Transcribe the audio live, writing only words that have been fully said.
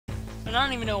And I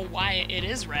don't even know why it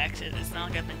is wrecked. It's not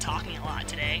like I've been talking a lot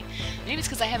today. Maybe it's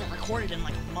because I haven't recorded in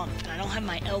like a month, and I don't have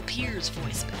my LP's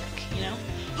voice back, you know?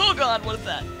 Oh god, what is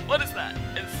that? What is that?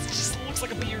 It just looks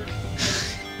like a beard.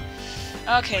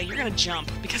 Okay, you're gonna jump,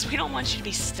 because we don't want you to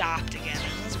be stopped again.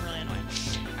 This is really annoying.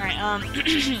 Alright,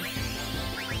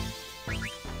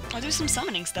 I'll do some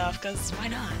summoning stuff, because why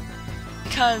not?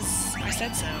 Because I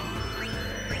said so.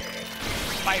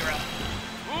 Fyra.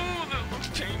 Oh, that looks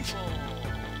painful.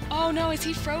 Oh no, is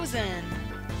he frozen?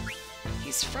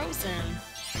 He's frozen.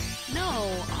 No,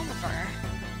 Oliver.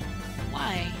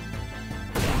 Why?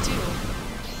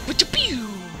 What did he do?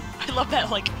 I love that,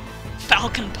 like,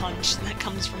 falcon punch that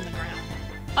comes from the ground.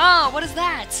 Oh, what is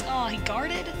that? Oh, he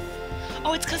guarded?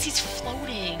 Oh, it's because he's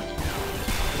floating.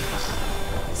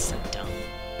 Ugh, so dumb.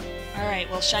 Alright,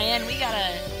 well, Cheyenne, we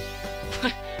gotta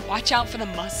watch out for the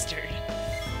mustard.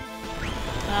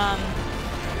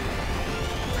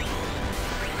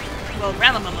 Well,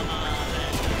 Ramamamama.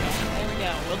 There we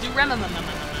go. We'll do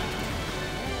Ramamamama.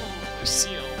 Oh,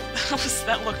 Lucille.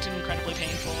 That looked incredibly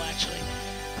painful, actually.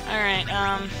 Alright, go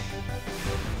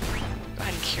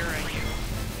ahead and Cura you.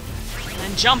 And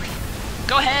then jump!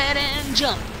 Go ahead and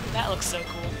jump! That looks so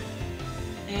cool.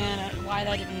 And why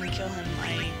that didn't kill him,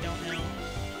 I don't know.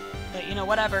 But, you know,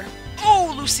 whatever.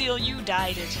 Oh, Lucille, you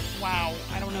died it. Wow,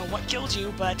 I don't know what killed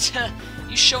you, but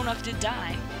you sure enough did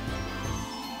die.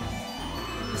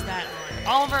 Who's that on?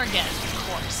 Oliver again, of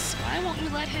course. Why won't you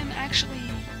let him actually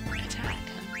attack?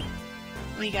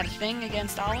 Well, you got a thing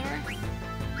against Oliver?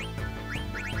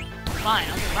 Fine,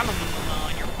 I'll get Ramamamama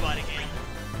on your butt again.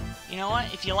 You know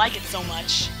what? If you like it so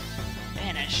much,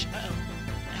 vanish. Uh-oh.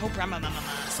 I hope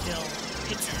Ramamamama still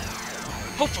hits him.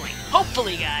 Hopefully.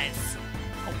 Hopefully, guys.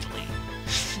 Hopefully.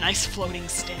 Nice floating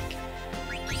stick.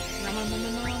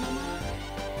 Ramamamama.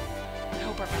 I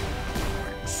hope our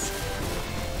Ramamamama works.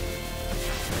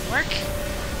 Work?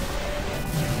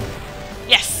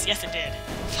 Yes! Yes, it did.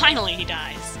 Finally, he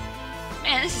dies.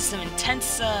 Man, this is some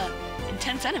intense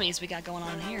enemies we got going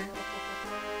on here.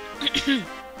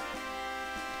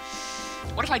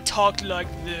 What if I talked like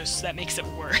this? That makes it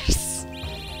worse.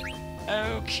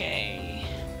 Okay.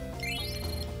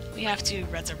 We have to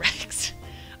resurrect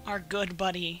our good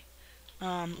buddy,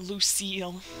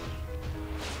 Lucille.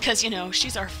 Because, you know,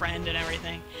 she's our friend and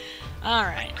everything.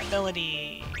 Alright,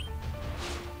 ability.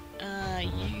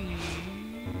 Use.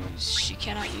 She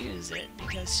cannot use it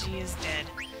because she is dead.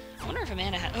 I wonder if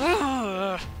Amanda has.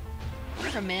 I wonder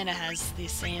if Amanda has the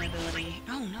same ability.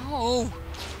 Oh no!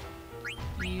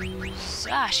 Use.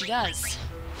 Ah, she does.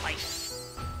 Life.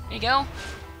 There you go.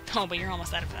 Oh, but you're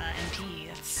almost out of MP.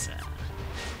 That's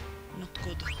not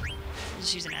good. I'll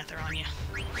just use an ether on you.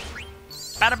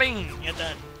 Bada bing! You're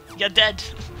dead. You're dead.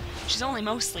 She's only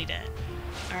mostly dead.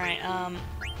 Alright,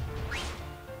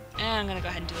 and I'm gonna go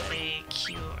ahead and do a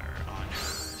cure on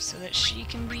her so that she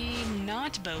can be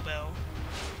not Bobo,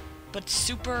 but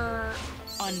super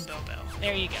unbobo.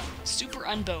 There you go. Super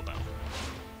unbobo.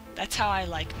 That's how I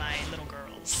like my little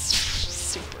girls.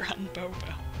 Super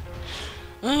unbobo.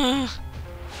 Where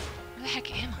the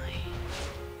heck am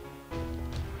I?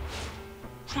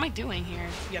 What am I doing here?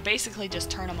 Yeah, basically just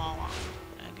turn them all on.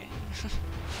 Okay.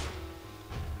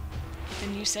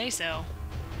 Then you say so.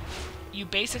 You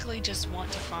basically just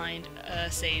want to find a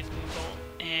save Google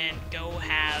and go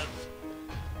have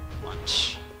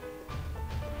lunch.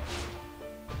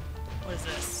 What is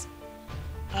this?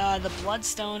 The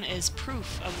bloodstone is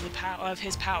proof of the of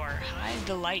his power. Hide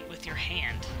the light with your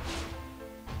hand.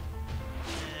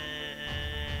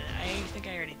 I think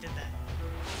I already did that.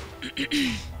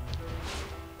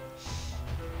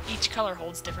 Each color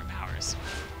holds different powers.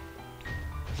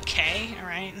 Okay,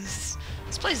 alright. This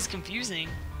place is confusing.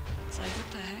 It's like,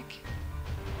 what the heck?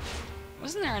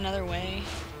 Wasn't there another way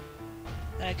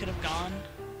that I could have gone?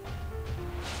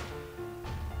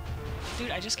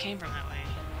 Dude, I just came from that way.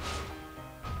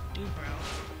 Dude, bro.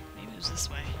 Maybe it was this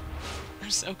way.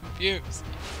 I'm so confused.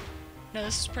 No,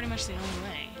 this is pretty much the only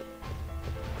way.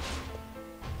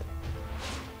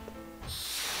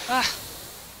 Ah!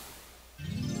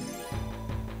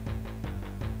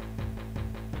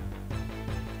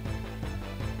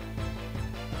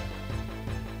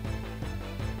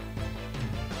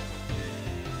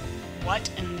 What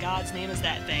in God's name is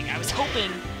that thing? I was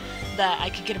hoping that I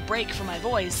could get a break for my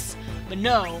voice, but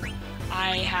no,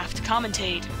 I have to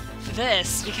commentate for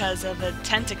this because of a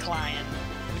Tentaclion,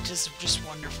 which is just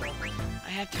wonderful. I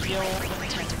have to deal with a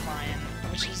Tentaclion,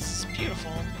 which is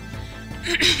beautiful.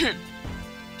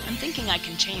 I'm thinking I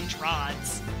can change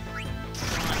rods.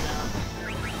 I'm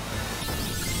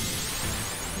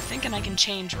thinking I can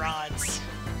change rods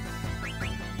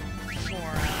for,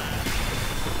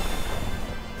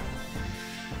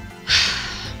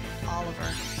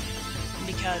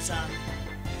 because I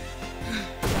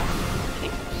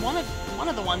think one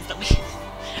of the ones that we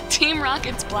Team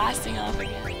Rocket's blasting off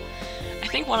again. I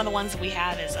think one of the ones that we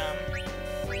have is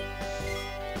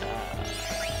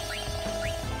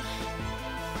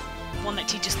one that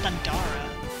teaches Thundara.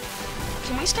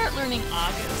 Can we start learning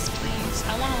Agas, please?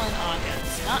 I want to learn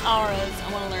Agas. Not Auras,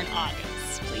 I want to learn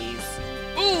Agas, please.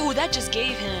 Ooh, that just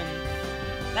gave him.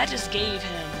 That just gave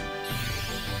him.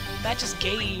 That just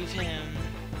gave him.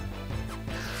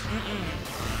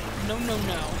 No, no,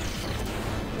 no.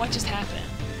 What just happened?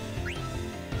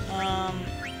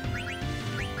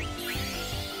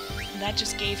 That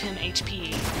just gave him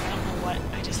HP. I don't know what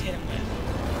I just hit him with.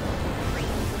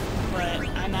 But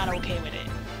I'm not okay with it.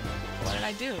 What did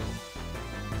I do?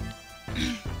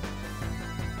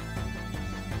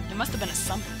 It must have been a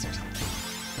summons or something.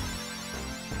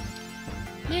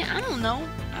 Man, I don't know.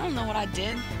 I don't know what I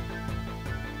did.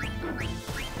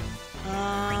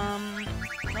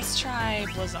 Let's try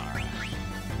Blizzara.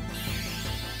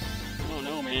 I don't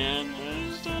know, man. I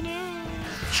just don't know.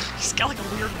 He's got like a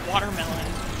weird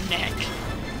watermelon neck.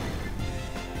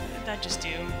 What did that just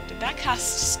do? Did that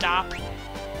cast stop?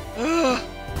 Ugh!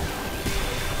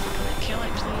 Kill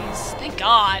it, please. Thank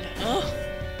God. Ugh!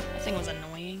 That thing was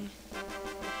annoying.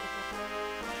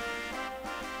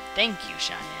 Thank you,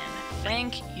 Cheyenne.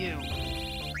 Thank you.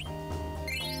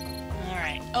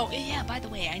 Alright. Oh, yeah, by the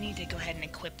way, I need to go ahead and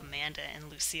equip Amanda and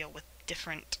Lucille with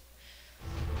different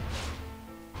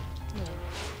little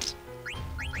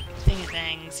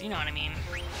thingy-things. You know what I mean.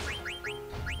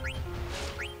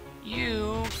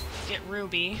 You get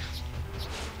Ruby.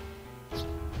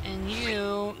 And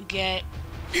you get...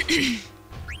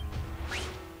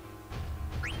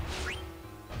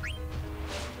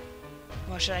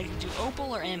 Well, should I do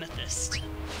Opal or Amethyst?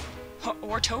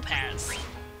 Or Topaz?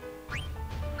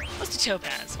 Let's do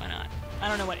Topaz, why not? I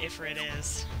don't know what Ifrit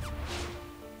is.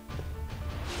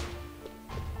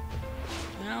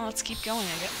 Well, let's keep going,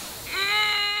 I guess.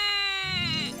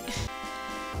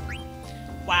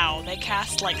 Wow, they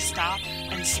cast, like, stop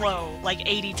and slow, like,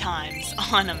 80 times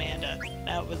on Amanda.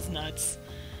 That was nuts.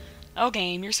 Oh,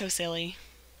 game, you're so silly.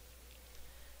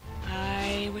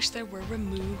 I wish there were a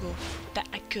Moogle that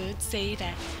I could say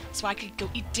that, so I could go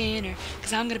eat dinner,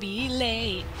 cause I'm gonna be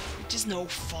late, which is no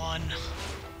fun.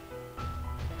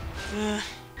 I'm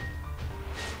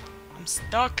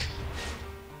stuck.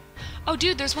 Oh,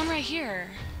 dude, there's one right here.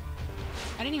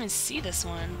 I didn't even see this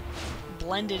one.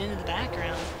 Blended into the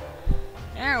background.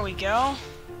 There we go.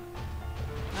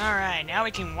 Alright, now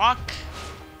we can walk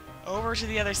over to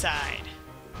the other side,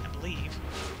 I believe.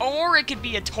 Or it could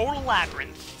be a total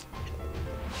labyrinth.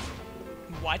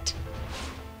 What?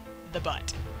 The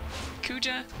butt.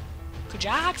 Kuja?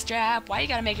 Jockstrap, why you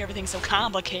gotta make everything so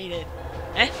complicated?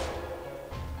 Eh?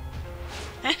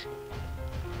 Eh?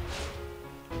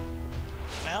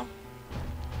 Well.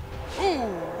 Ooh,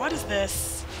 what is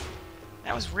this?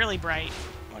 That was really bright.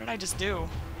 What did I just do?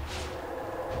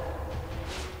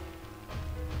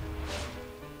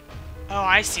 Oh,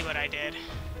 I see what I did.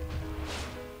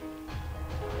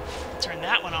 Turn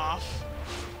that one off.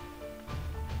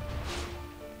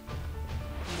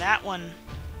 That one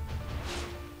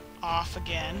off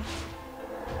again.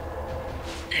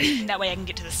 That way I can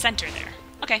get to the center there.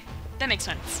 Okay, that makes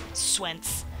sense.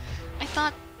 Swents. I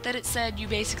thought that it said you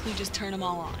basically just turn them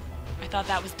all on. I thought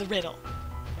that was the riddle.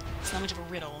 It's not much of a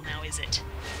riddle, now is it?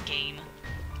 Game.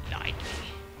 Lied to me.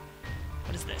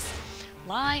 What is this?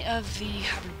 Lie of the...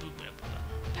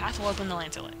 Path will open the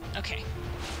lamp to lit. Okay.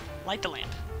 Light the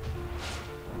lamp.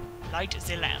 Light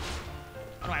the lamp.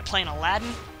 What am I, playing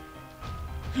Aladdin?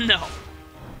 No.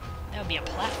 That would be a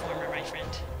platformer, my friend.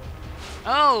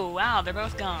 Oh, wow, they're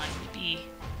both gone. Yippee.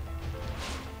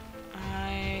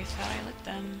 I thought I lit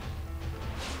them.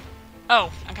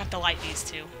 Oh, I got to light these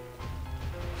two.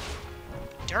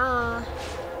 Durr.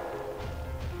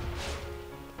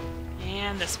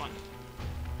 And this one.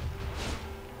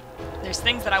 There's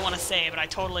things that I want to say, but I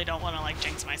totally don't want to, like,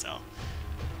 jinx myself.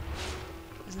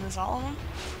 Isn't this all of them?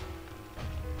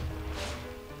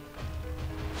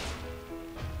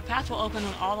 The path will open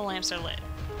when all the lamps are lit.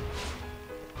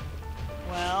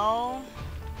 Well...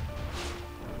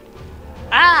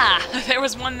 Ah! There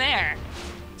was one there!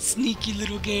 Sneaky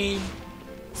little game.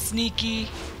 Sneaky.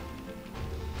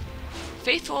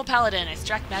 Faithful Paladin,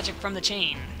 extract magic from the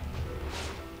chain.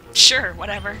 Sure,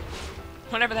 whatever.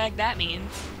 Whatever the heck that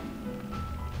means.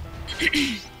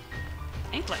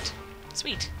 Anklet.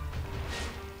 Sweet.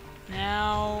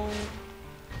 Now...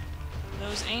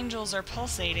 those angels are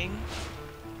pulsating.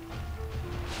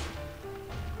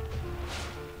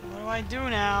 What do I do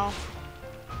now?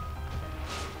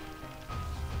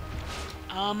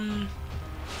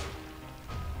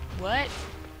 What?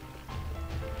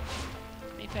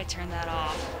 Maybe I turn that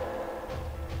off.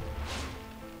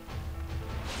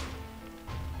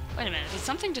 Wait a minute, did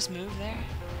something just move there?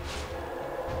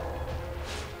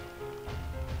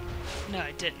 No,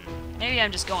 it didn't. Maybe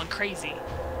I'm just going crazy.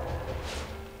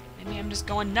 Maybe I'm just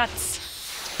going nuts.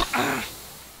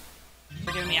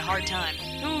 They're giving me a hard time.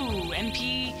 Ooh,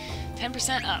 MP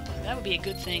 10% up. That would be a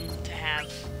good thing to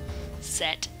have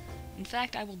set. In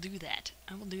fact, I will do that.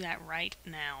 I will do that right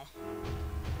now.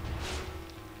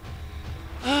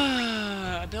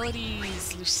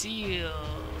 Abilities, Lucille.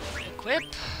 Equip.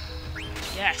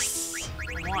 Yes,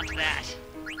 I want that.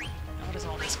 Now what is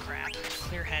all this crap?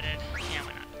 Clear-headed. Yeah,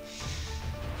 why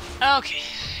not? Okay,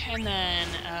 and then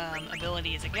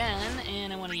abilities again,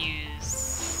 and I want to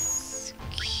use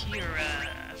Cura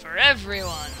for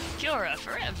everyone. Cura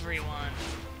for everyone.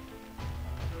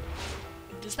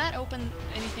 Does that open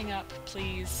anything up,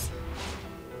 please?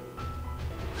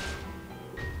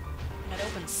 That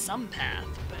opens some path,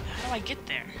 but how do I get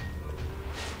there?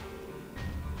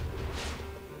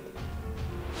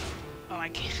 Oh, I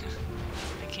can't.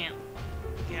 I can't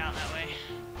get out that way.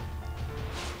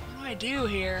 What do I do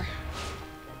here?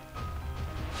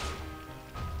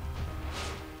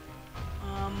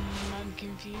 I'm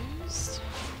confused.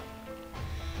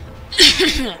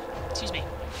 Excuse me.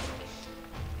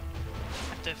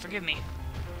 Have to forgive me.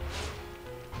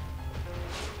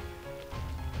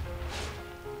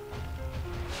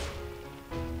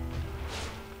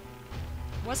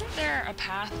 Wasn't there a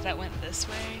path that went this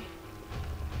way?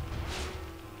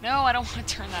 No, I don't want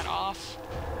to turn that off.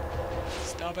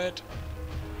 Stop it.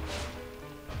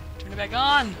 Turn it back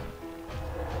on!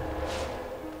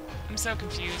 I'm so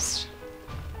confused.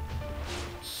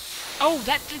 Oh,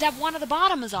 that one at the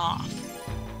bottom is off!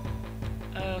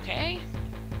 Okay.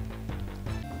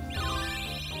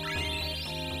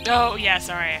 Oh, yeah,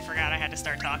 sorry, I forgot I had to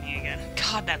start talking again.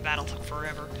 God, that battle took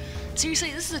forever.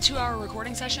 Seriously, this is a 2-hour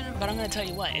recording session, but I'm gonna tell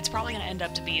you what, it's probably gonna end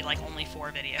up to be, like, only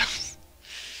 4 videos.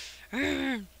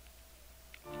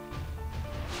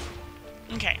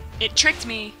 Okay, it tricked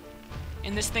me,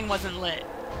 and this thing wasn't lit.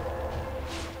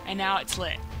 And now it's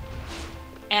lit.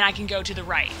 And I can go to the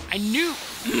right. I knew...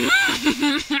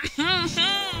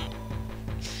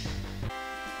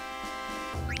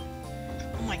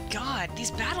 Oh my god,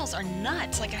 these battles are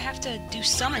nuts. Like, I have to do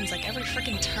summons, like, every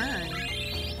freaking turn.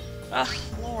 Ugh,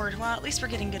 Lord. Well, at least we're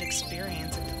getting good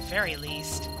experience, at the very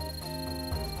least.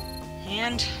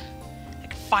 And... I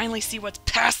can finally see what's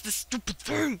past this stupid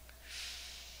thing!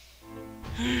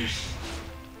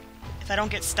 If I don't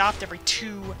get stopped every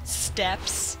 2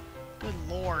 steps... Good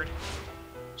Lord.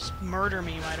 Just murder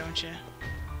me, why don't you?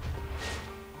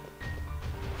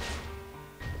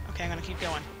 Okay, I'm gonna keep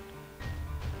going.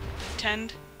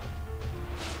 Pretend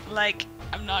like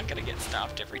I'm not gonna get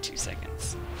stopped every 2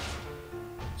 seconds.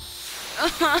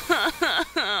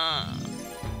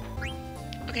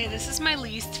 Okay, this is my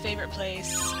least favorite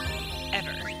place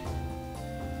ever.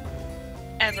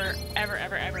 Ever, ever,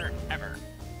 ever, ever, ever.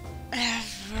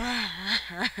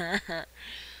 Ever.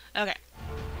 Okay.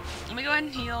 Let me go ahead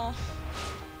and heal.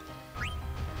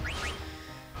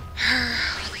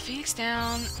 Let the Phoenix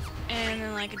down, and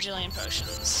then like a jillion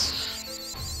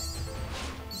potions.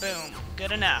 Boom.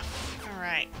 Good enough.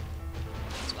 Alright.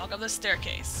 Let's walk up this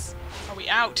staircase. Are we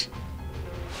out?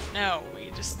 No,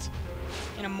 we just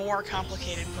in a more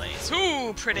complicated place.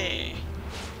 Ooh, pretty.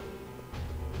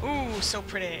 Ooh, so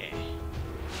pretty.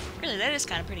 Really, that is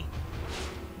kind of pretty.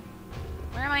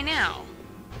 Where am I now?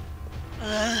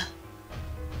 Ugh.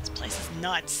 This place is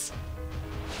nuts.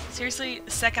 Seriously,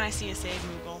 the second I see a save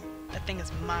Moogle, that thing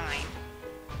is mine.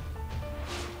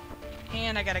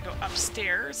 And I gotta go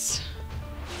upstairs.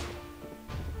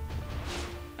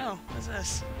 Oh, what's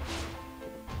this?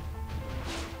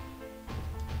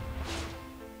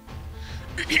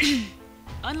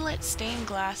 Unlit stained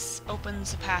glass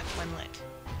opens a path when lit.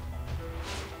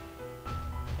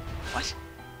 What?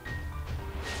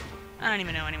 I don't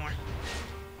even know anymore.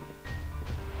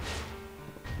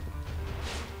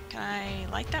 Can I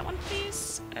light that one,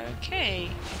 please? Okay,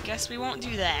 I guess we won't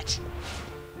do that.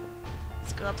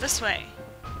 Let's go up this way.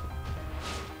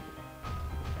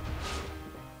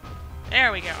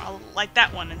 There we go, I'll light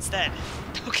that one instead.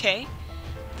 Okay.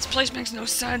 This place makes no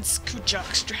sense,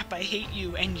 Jockstrap. I hate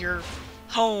you and your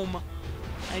home.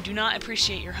 I do not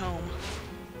appreciate your home.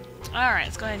 Alright,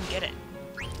 let's go ahead and get it.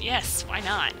 Yes, why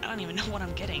not? I don't even know what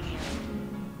I'm getting here.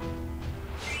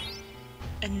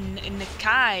 A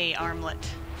Nikai armlet.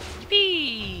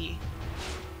 Yippee!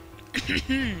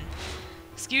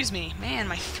 Excuse me. Man,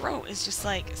 my throat is just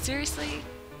like... Seriously?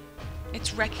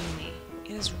 It's wrecking me.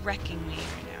 It is wrecking me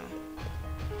right now.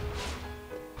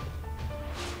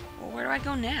 where do I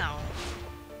go now?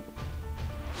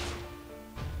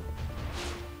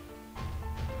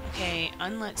 Okay,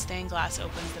 unlit stained glass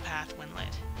opens the path when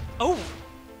lit. Oh!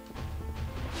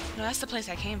 No, that's the place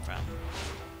I came from.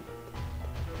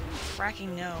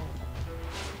 Fracking no.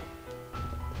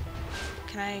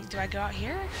 Do I go out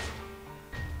here?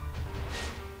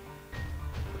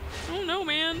 Oh no,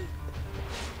 man.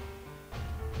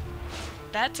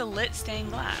 That's a lit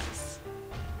stained glass.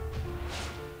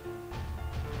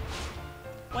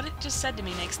 What it just said to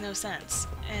me makes no sense,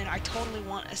 and I totally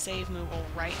want a save Moogle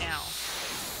right now.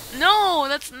 No,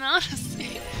 that's not a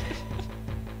save.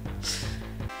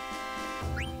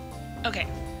 Okay,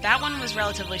 that one was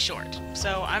relatively short,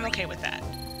 so I'm okay with that.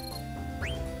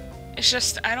 It's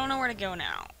just, I don't know where to go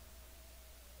now.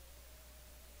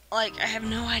 Like, I have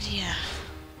no idea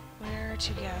where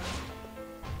to go.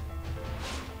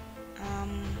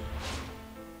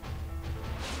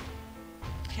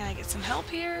 Can I get some help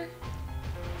here?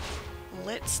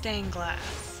 Lit stained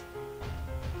glass.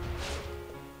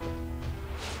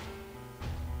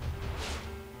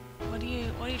 What are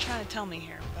you trying to tell me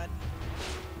here, bud?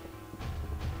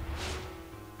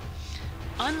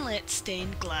 Unlit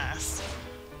stained glass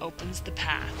opens the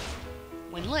path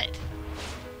when lit.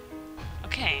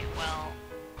 Okay, well,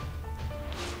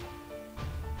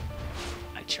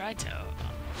 I tried to.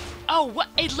 Oh, what?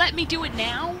 It let me do it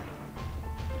now?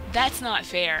 That's not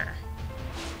fair.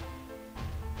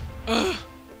 Ugh.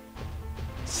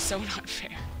 So not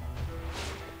fair.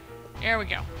 There we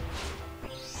go.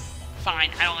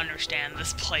 Fine, I don't understand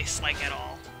this place, like, at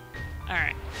all.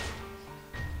 Alright.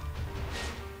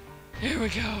 Here we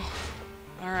go.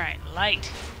 Alright,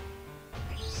 light.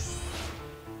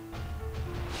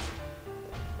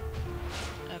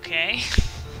 Okay.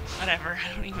 Whatever, I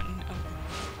don't even know.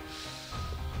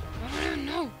 I don't even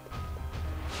know.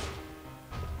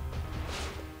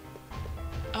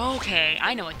 Okay,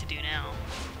 I know what to do now.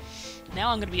 Now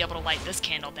I'm gonna be able to light this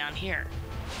candle down here.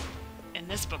 And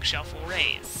this bookshelf will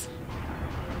raise.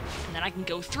 And then I can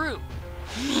go through.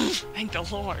 Thank the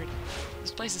Lord.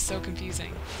 This place is so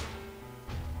confusing.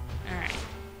 Alright.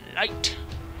 Light.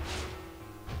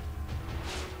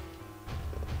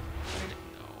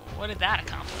 What did that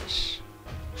accomplish?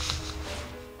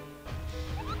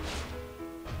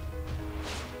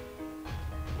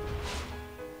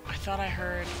 I thought I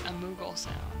heard a Moogle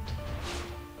sound.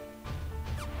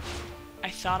 I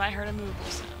thought I heard a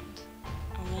Moogle sound.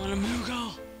 I want a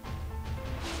Moogle!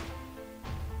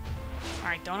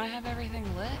 Alright, don't I have everything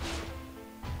lit?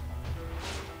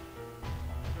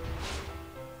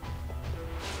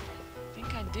 I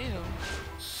think I do.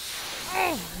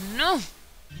 Oh, no!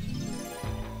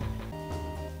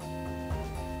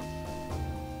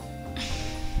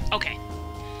 Okay.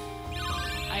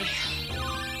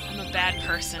 I'm a bad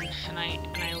person, and I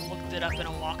looked it up in a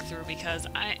walkthrough because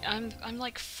I'm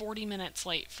like 40 minutes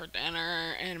late for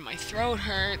dinner, and my throat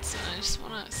hurts, and I just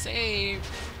want to save.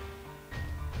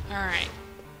 Alright.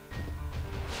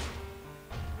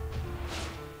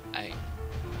 I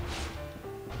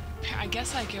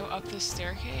guess I go up this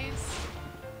staircase.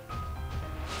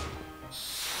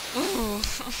 Ooh.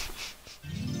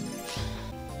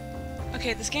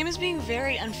 Okay, this game is being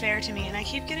very unfair to me, and I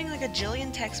keep getting like a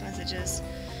jillion text messages,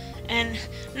 and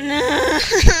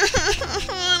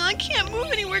I can't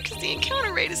move anywhere because the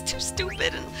encounter rate is too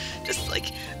stupid, and just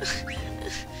like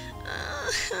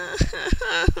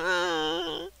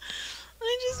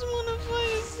I just want to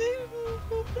find a save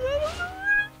Moogle, but I don't know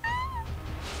where to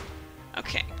go.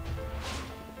 Okay,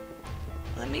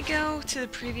 let me go to the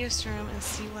previous room and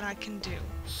see what I can do.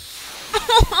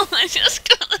 I just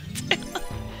got a tail.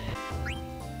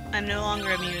 I'm no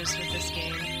longer amused with this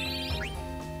game.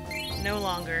 No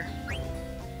longer.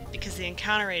 Because the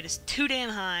encounter rate is too damn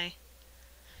high.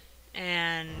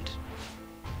 And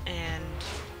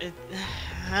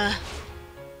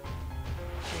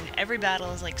every battle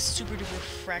is like super duper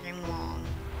fragging long.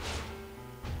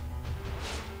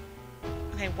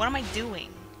 Okay, what am I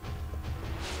doing?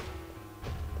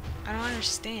 I don't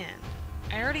understand.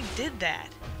 I already did that.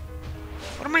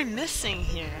 What am I missing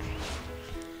here?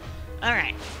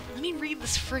 Alright, let me read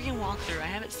this friggin' walkthrough. I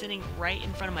have it sitting right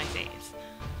in front of my face.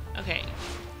 Okay.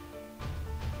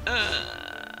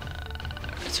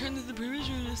 Return to the previous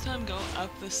room this time. Go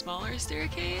up the smaller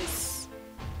staircase.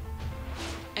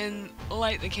 And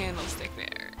light the candlestick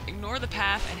there. Ignore the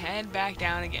path and head back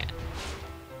down again.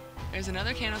 There's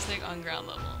another candlestick on ground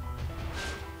level.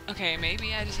 Okay,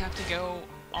 maybe I just have to go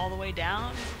all the way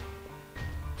down?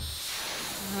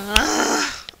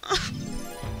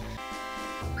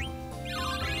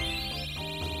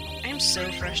 I'm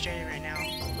so frustrated right now.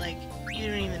 Like, you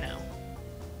don't even know.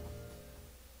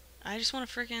 I just want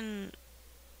to freaking...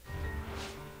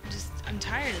 I'm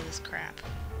tired of this crap.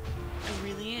 I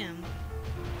really am.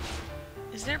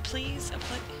 Is there, please, a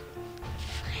place...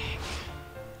 Frick.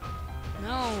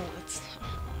 No, it's...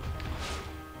 Oh my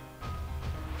god.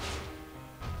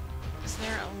 Is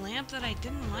there a lamp that I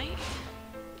didn't light?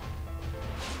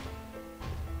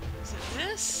 Is it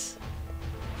this?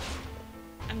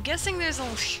 I'm guessing there's a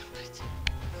lamp.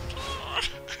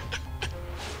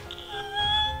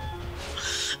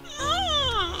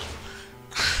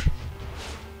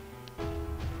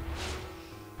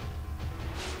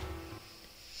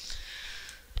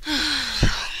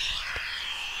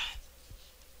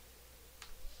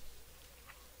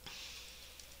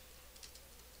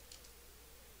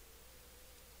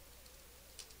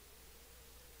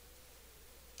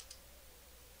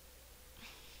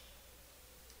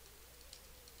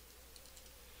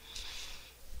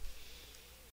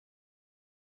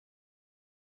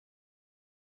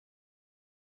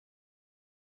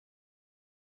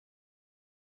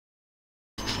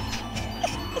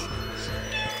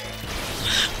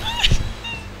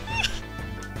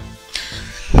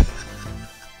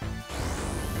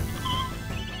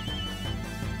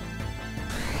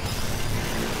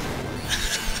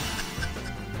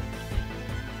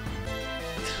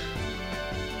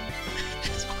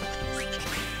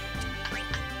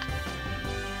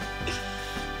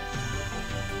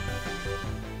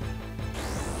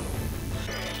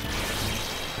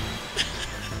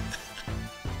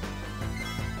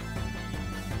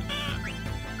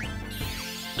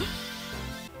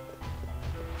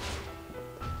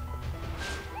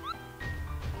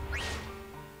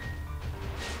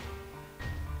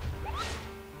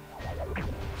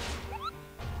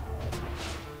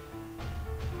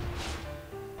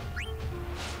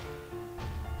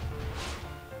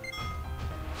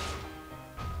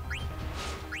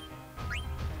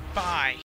 Bye.